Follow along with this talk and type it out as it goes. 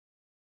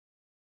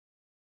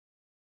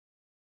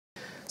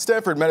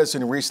Stanford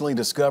Medicine recently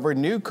discovered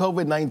new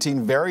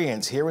COVID-19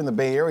 variants here in the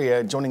Bay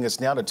Area. Joining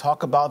us now to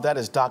talk about that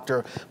is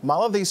Dr.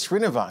 Malathi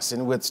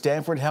Srinivasan with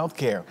Stanford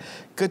Healthcare.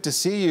 Good to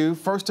see you.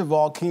 First of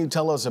all, can you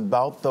tell us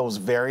about those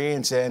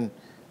variants and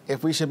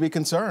if we should be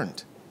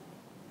concerned?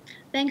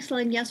 Thanks,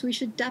 Len. Yes, we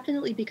should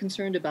definitely be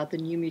concerned about the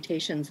new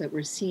mutations that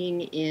we're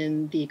seeing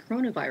in the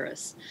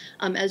coronavirus.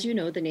 As you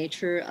know, the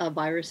nature of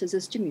viruses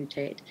is to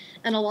mutate,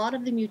 and a lot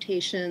of the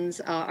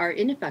mutations are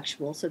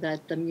ineffectual so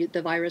that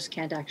the virus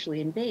can't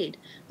actually invade.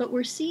 But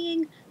we're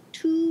seeing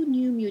two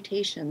new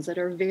mutations that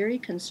are very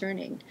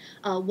concerning.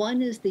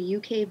 One is the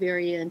UK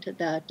variant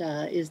that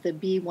is the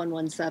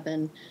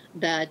B117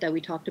 that we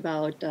talked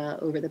about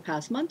over the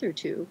past month or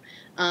two,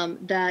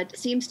 that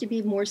seems to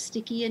be more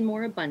sticky and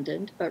more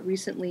abundant, but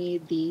recently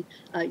the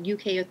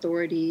UK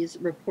authorities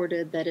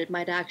reported that it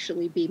might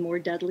actually be more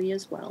deadly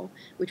as well,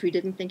 which we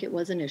didn't think it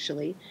was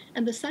initially.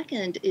 And the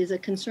second is a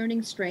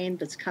concerning strain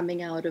that's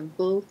coming out of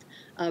both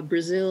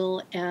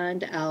Brazil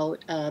and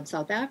out of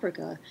South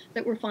Africa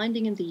that we're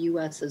finding in the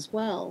US as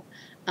well,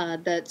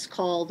 that's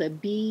called a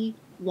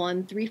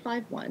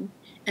B1351,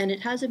 and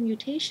it has a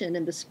mutation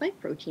in the spike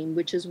protein,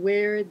 which is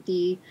where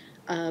the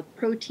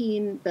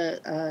protein,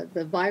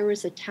 the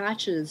virus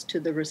attaches to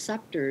the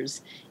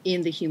receptors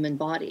in the human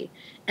body.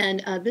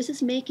 And this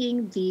is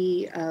making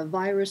the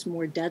virus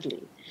more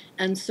deadly.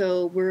 And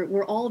so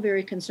we're all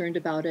very concerned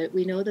about it.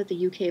 We know that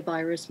the UK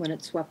virus, when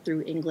it swept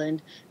through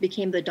England,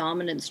 became the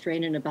dominant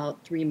strain in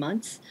about 3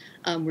 months.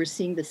 We're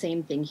seeing the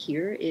same thing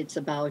here. It's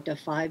about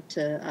 5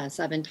 to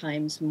 7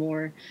 times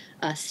more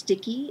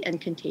sticky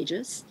and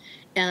contagious.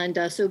 And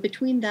so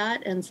between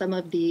that and some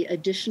of the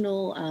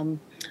additional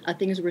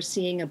things we're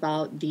seeing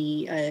about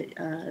the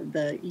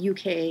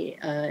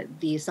UK,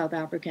 the South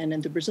African,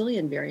 and the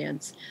Brazilian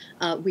variants,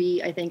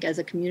 we, I think, as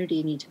a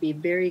community need to be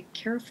very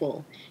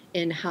careful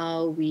in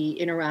how we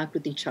interact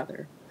with each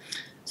other.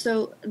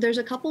 So there's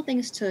a couple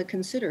things to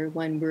consider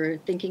when we're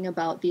thinking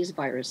about these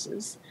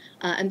viruses.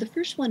 And the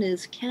first one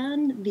is,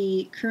 can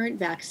the current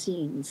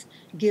vaccines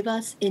give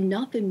us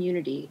enough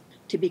immunity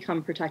to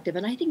become protective?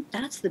 And I think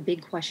that's the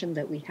big question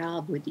that we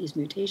have with these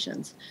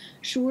mutations.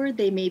 Sure,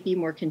 they may be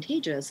more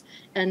contagious,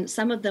 and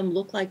some of them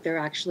look like they're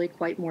actually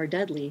quite more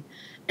deadly.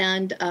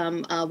 And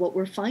what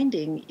we're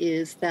finding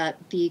is that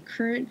the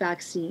current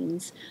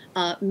vaccines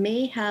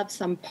may have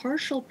some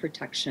partial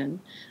protection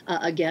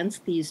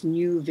against these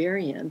new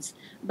variants,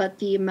 but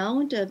the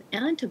amount of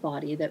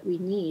antibody that we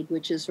need,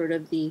 which is sort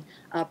of the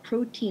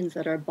proteins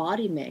that our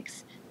body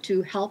makes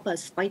to help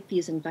us fight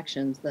these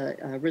infections, the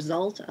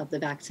result of the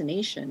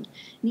vaccination,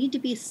 need to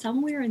be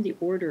somewhere in the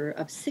order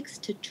of 6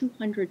 to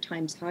 200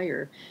 times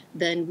higher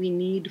than we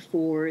need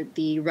for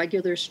the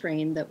regular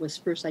strain that was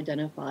first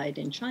identified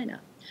in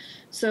China.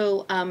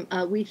 So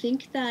we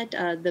think that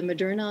the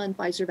Moderna and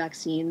Pfizer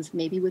vaccines,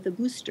 maybe with a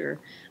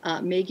booster,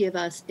 may give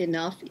us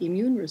enough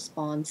immune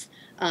response.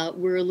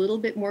 We're a little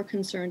bit more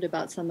concerned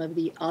about some of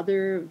the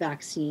other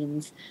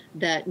vaccines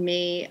that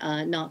may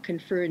not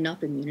confer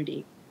enough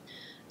immunity.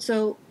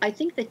 So I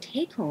think the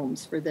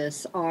take-homes for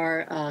this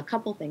are a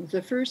couple things.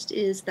 The first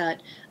is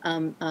that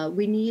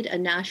we need a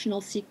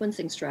national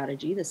sequencing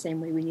strategy, the same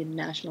way we need a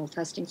national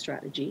testing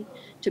strategy,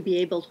 to be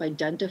able to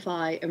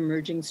identify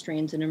emerging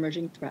strains and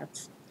emerging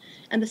threats.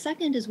 And the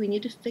second is we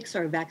need to fix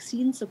our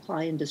vaccine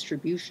supply and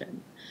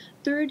distribution.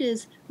 Third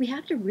is we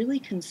have to really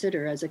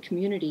consider as a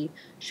community,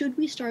 should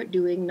we start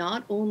doing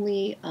not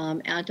only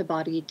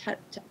antibody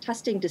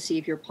testing to see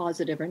if you're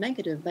positive or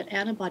negative, but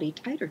antibody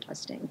titer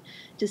testing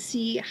to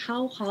see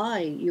how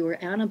high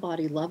your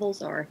antibody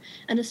levels are,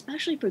 and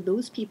especially for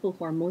those people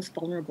who are most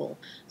vulnerable.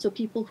 So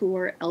people who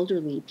are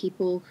elderly,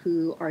 people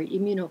who are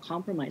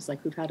immunocompromised,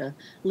 like who've had a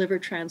liver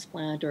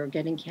transplant or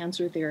getting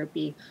cancer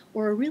therapy,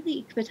 or are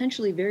really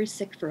potentially very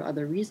sick for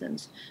other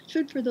reasons.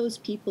 Should for those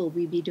people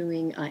we be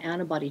doing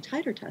antibody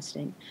titer testing?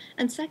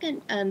 And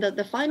second, and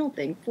the final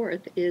thing,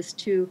 fourth, is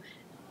to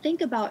think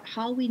about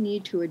how we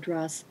need to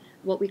address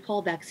what we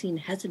call vaccine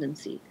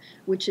hesitancy,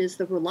 which is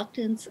the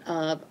reluctance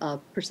of a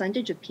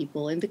percentage of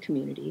people in the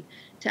community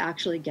to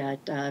actually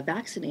get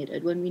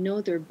vaccinated when we know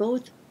they're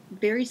both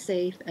very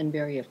safe and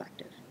very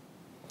effective.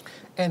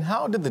 And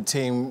how did the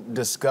team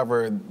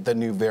discover the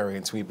new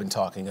variants we've been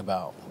talking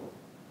about?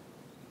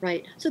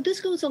 Right. So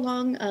this goes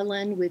along,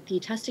 Len, with the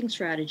testing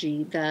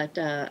strategy that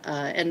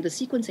and the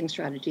sequencing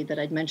strategy that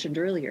I'd mentioned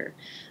earlier.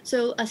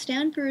 So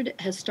Stanford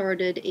has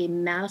started a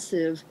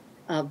massive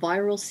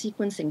viral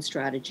sequencing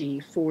strategy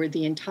for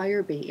the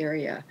entire Bay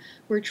Area.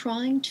 We're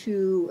trying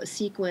to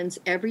sequence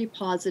every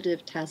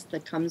positive test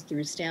that comes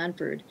through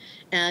Stanford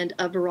and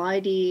a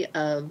variety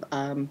of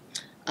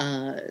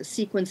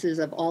sequences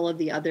of all of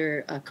the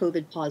other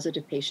COVID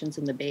positive patients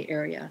in the Bay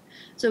Area.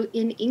 So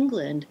in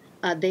England,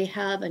 they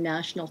have a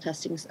national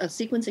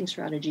sequencing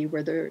strategy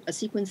where they're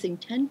sequencing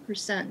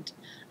 10%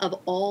 of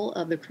all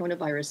of the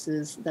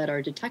coronaviruses that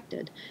are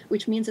detected,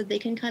 which means that they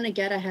can kind of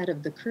get ahead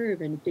of the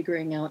curve in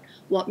figuring out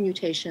what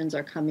mutations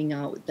are coming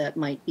out that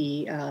might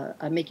be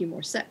make you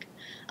more sick.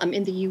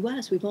 In the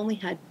US, we've only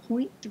had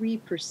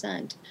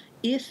 0.3%,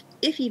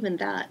 if even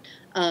that,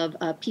 of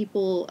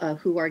people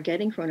who are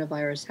getting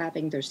coronavirus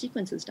having their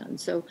sequences done.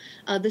 So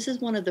this is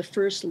one of the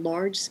first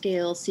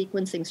large-scale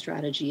sequencing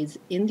strategies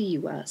in the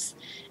U.S.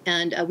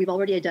 And we've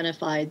already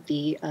identified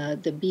the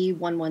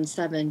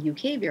B117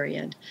 UK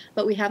variant,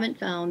 but we haven't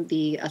found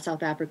the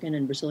South African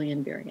and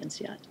Brazilian variants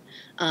yet.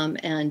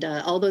 And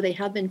although they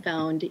have been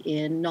found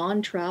in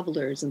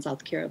non-travelers in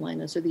South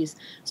Carolina, so these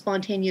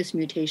spontaneous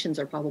mutations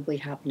are probably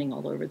happening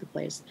all over the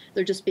place.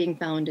 They're just being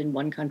found in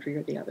one country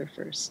or the other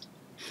first.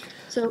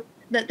 So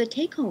the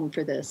take home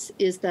for this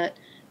is that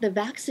the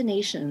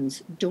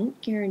vaccinations don't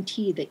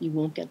guarantee that you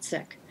won't get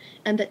sick,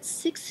 and that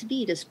 6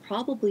 feet is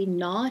probably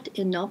not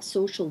enough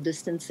social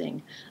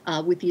distancing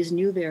with these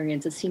new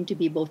variants that seem to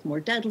be both more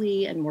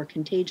deadly and more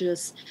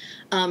contagious.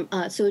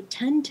 So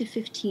 10 to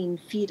 15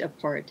 feet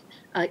apart,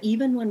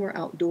 even when we're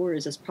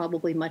outdoors, is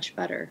probably much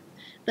better.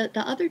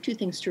 The other two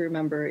things to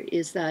remember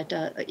is that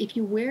if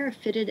you wear a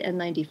fitted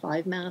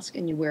N95 mask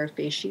and you wear a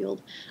face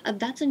shield,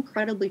 that's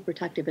incredibly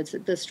protective. It's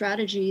the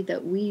strategy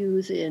that we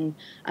use in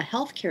a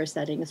healthcare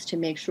settings to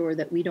make sure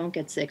that we don't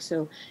get sick.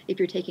 So if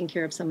you're taking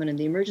care of someone in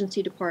the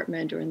emergency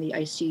department or in the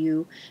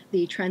ICU,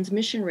 the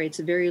transmission rate's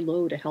very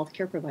low to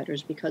healthcare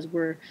providers because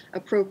we're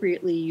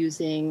appropriately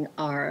using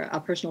our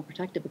personal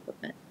protective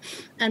equipment.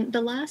 And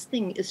the last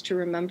thing is to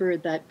remember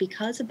that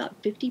because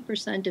about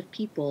 50% of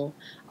people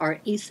are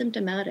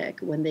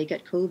asymptomatic when they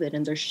get COVID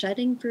and they're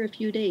shedding for a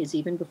few days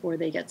even before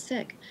they get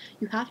sick,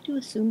 you have to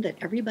assume that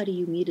everybody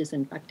you meet is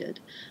infected,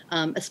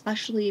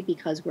 especially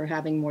because we're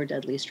having more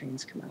deadly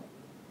strains come out.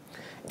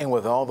 And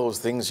with all those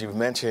things you've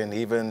mentioned,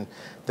 even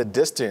the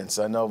distance,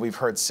 I know we've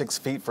heard 6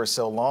 feet for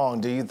so long.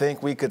 Do you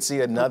think we could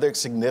see another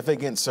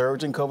significant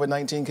surge in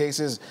COVID-19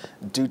 cases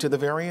due to the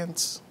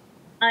variants?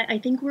 I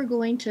think we're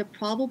going to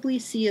probably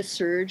see a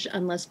surge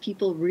unless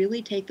people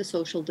really take the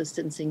social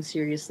distancing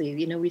seriously.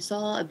 You know, we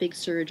saw a big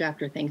surge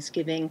after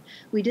Thanksgiving.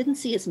 We didn't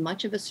see as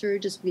much of a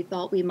surge as we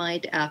thought we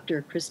might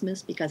after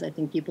Christmas because I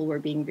think people were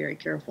being very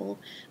careful.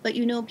 But,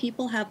 you know,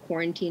 people have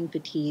quarantine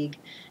fatigue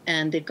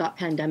and they've got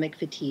pandemic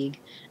fatigue.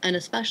 And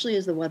especially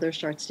as the weather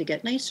starts to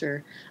get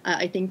nicer,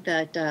 I think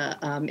that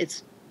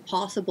it's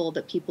possible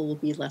that people will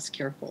be less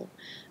careful.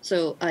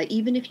 So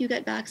even if you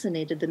get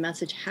vaccinated, the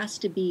message has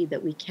to be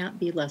that we can't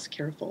be less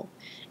careful.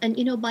 And,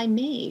 you know, by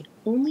May,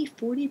 only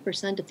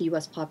 40% of the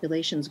US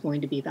population is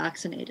going to be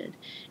vaccinated.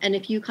 And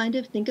if you kind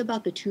of think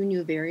about the two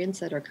new variants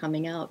that are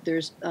coming out,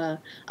 there's a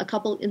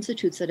couple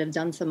institutes that have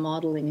done some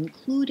modeling,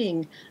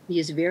 including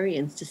these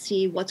variants, to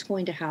see what's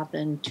going to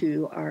happen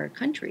to our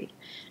country.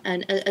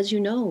 And as you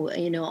know,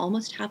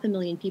 almost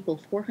 500,000 people,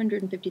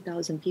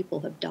 450,000 people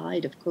have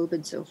died of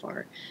COVID so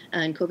far,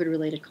 and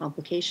COVID-related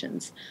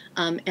complications.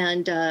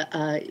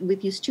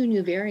 With these two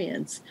new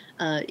variants,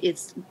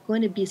 it's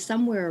going to be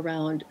somewhere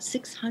around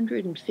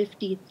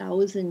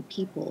 650,000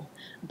 people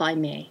by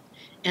May.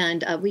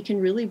 And we can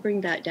really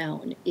bring that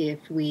down if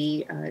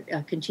we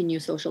continue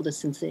social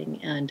distancing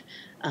and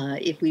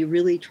if we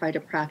really try to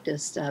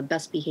practice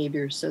best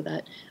behaviors so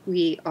that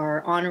we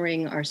are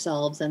honoring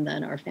ourselves and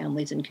then our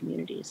families and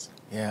communities.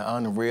 Yeah,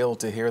 unreal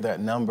to hear that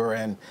number.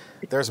 And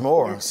there's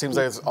more. Seems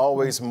like there's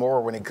always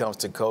more when it comes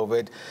to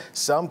COVID.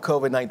 Some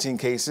COVID-19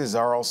 cases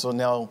are also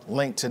now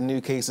linked to new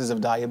cases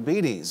of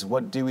diabetes.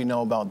 What do we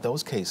know about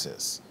those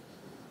cases?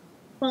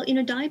 Well, you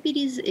know,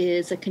 diabetes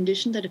is a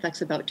condition that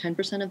affects about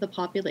 10% of the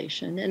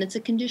population, and it's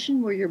a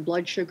condition where your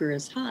blood sugar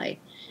is high.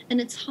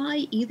 And it's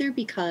high either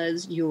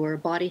because your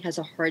body has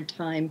a hard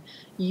time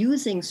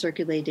using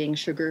circulating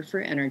sugar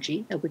for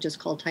energy, which is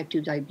called type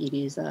 2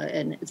 diabetes,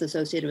 and it's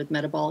associated with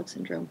metabolic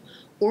syndrome,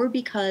 or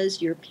because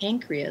your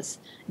pancreas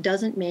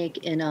doesn't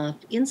make enough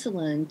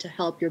insulin to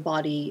help your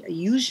body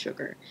use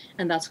sugar,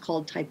 and that's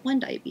called type 1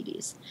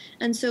 diabetes.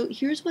 And so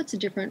here's what's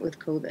different with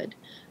COVID.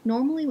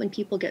 Normally, when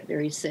people get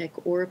very sick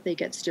or if they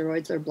get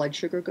steroids, their blood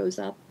sugar goes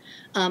up.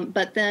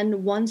 But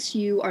then once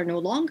you are no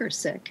longer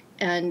sick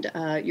and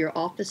you're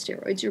off the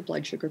steroids, your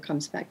blood sugar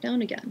comes back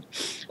down again.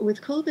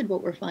 With COVID,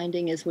 what we're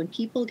finding is when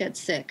people get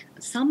sick,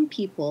 some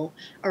people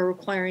are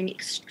requiring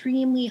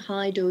extremely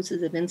high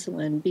doses of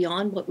insulin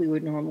beyond what we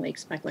would normally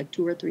expect, like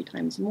 2 or 3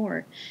 times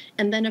more.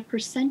 And then a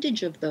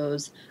percentage of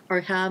those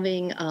are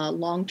having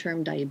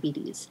long-term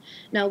diabetes.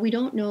 Now, we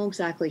don't know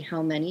exactly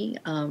how many.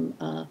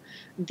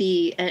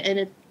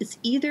 It's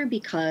either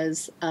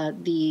because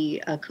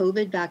the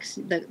COVID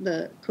vaccine,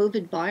 the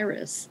COVID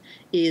virus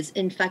is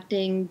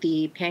infecting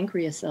the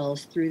pancreas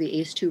cells through the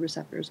ACE2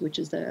 receptors, which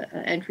is the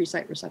entry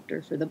site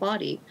receptor for the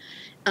body,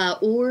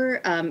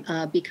 or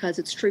because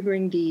it's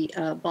triggering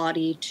the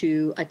body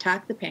to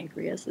attack the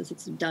pancreas, as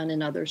it's done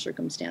in other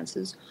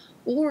circumstances,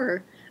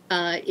 or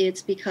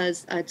it's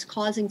because it's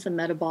causing some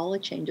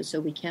metabolic changes, so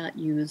we can't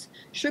use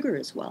sugar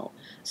as well.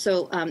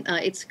 So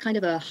it's kind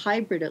of a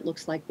hybrid, it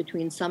looks like,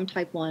 between some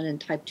type 1 and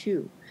type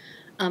 2.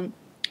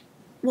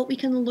 What we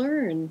can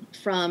learn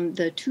from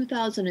the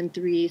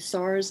 2003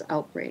 SARS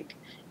outbreak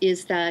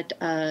is that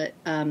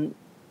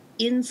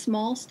in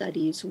small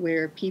studies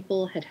where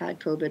people had had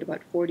COVID,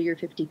 about 40 or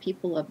 50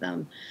 people of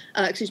them,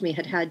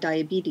 had had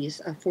diabetes,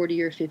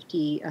 40 or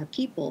 50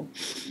 people,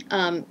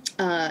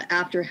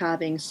 after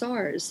having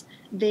SARS,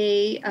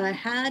 they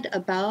had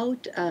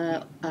about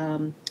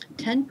 10%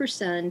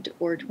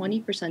 or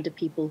 20% of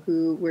people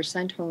who were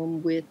sent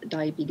home with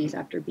diabetes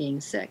after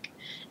being sick.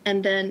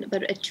 And then,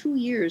 but at 2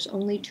 years,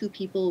 only 2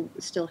 people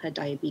still had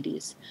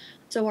diabetes.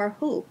 So our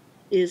hope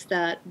is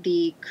that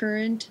the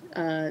current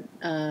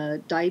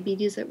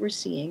diabetes that we're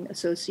seeing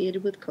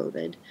associated with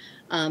COVID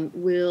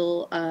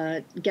will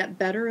get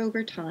better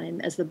over time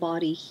as the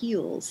body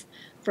heals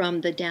from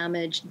the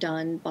damage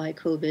done by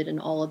COVID and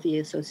all of the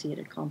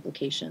associated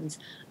complications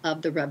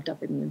of the revved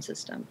up immune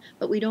system.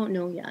 But we don't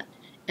know yet.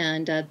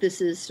 And this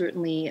is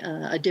certainly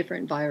a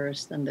different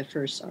virus than the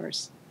first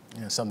SARS.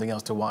 Yeah, something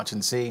else to watch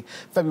and see.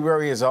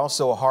 February is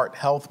also a Heart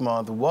Health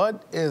Month.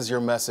 What is your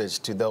message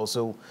to those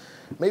who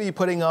may be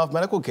putting off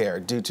medical care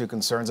due to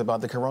concerns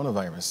about the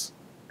coronavirus?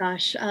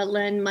 Gosh,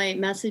 Len, my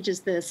message is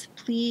this.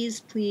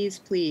 Please, please,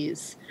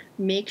 please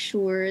make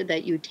sure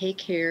that you take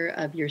care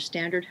of your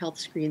standard health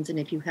screens. And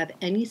if you have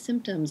any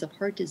symptoms of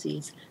heart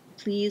disease,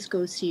 please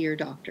go see your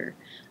doctor.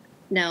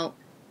 Now,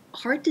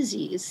 heart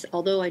disease,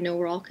 although I know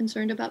we're all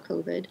concerned about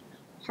COVID,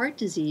 heart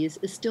disease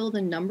is still the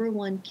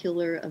 #1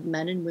 killer of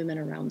men and women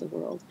around the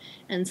world.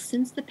 And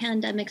since the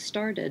pandemic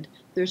started,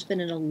 there's been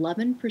an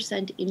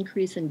 11%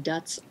 increase in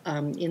deaths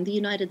in the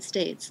United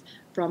States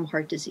from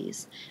heart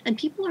disease. And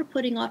people are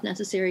putting off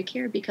necessary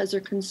care because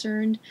they're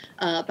concerned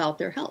about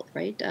their health,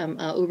 right?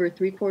 Over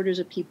 3/4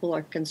 of people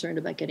are concerned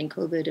about getting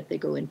COVID if they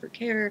go in for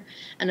care.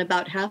 And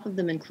about half of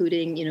them,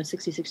 including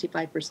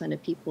 60-65%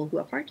 of people who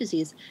have heart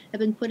disease, have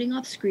been putting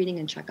off screening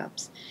and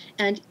checkups.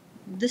 And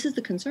this is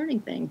the concerning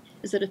thing,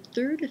 is that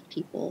 1/3 of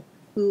people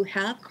who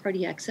have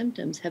cardiac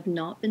symptoms have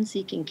not been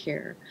seeking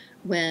care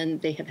when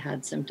they have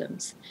had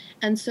symptoms.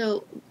 And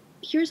so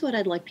here's what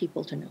I'd like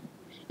people to know.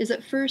 Is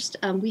that first,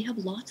 we have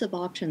lots of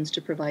options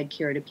to provide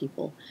care to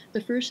people. The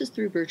first is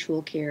through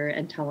virtual care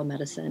and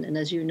telemedicine. And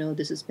as you know,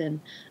 this has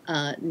been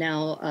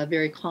now a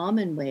very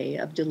common way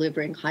of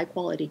delivering high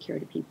quality care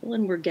to people,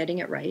 and we're getting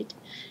it right.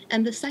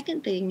 And the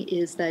second thing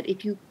is that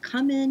if you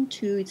come in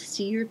to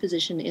see your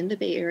physician in the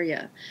Bay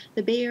Area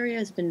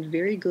has been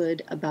very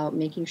good about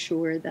making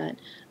sure that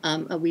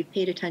we've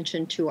paid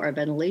attention to our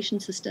ventilation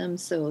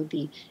systems. So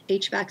the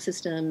HVAC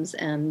systems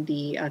and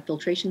the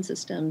filtration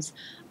systems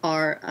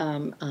are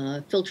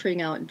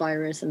filtering out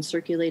virus and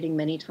circulating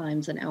many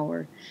times an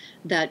hour,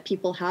 that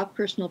people have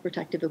personal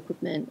protective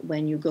equipment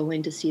when you go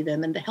in to see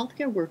them, and the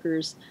healthcare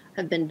workers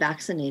have been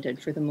vaccinated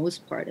for the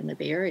most part in the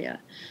Bay Area.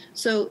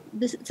 So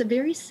it's a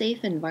very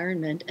safe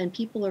environment, and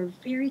people are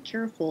very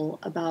careful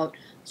about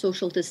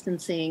social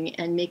distancing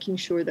and making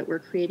sure that we're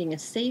creating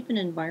as safe an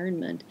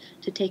environment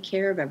to take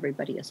care of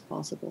everybody as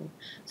possible.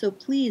 So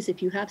please,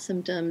 if you have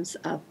symptoms,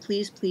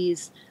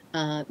 please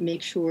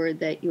make sure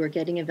that you are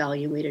getting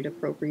evaluated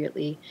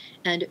appropriately,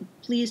 and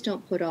please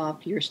don't put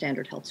off your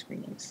standard health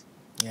screenings.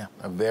 Yeah,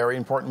 a very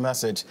important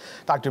message.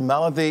 Dr.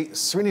 Malathi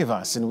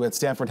Srinivasan with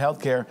Stanford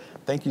Healthcare,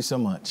 thank you so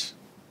much.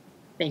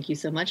 Thank you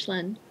so much,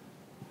 Len.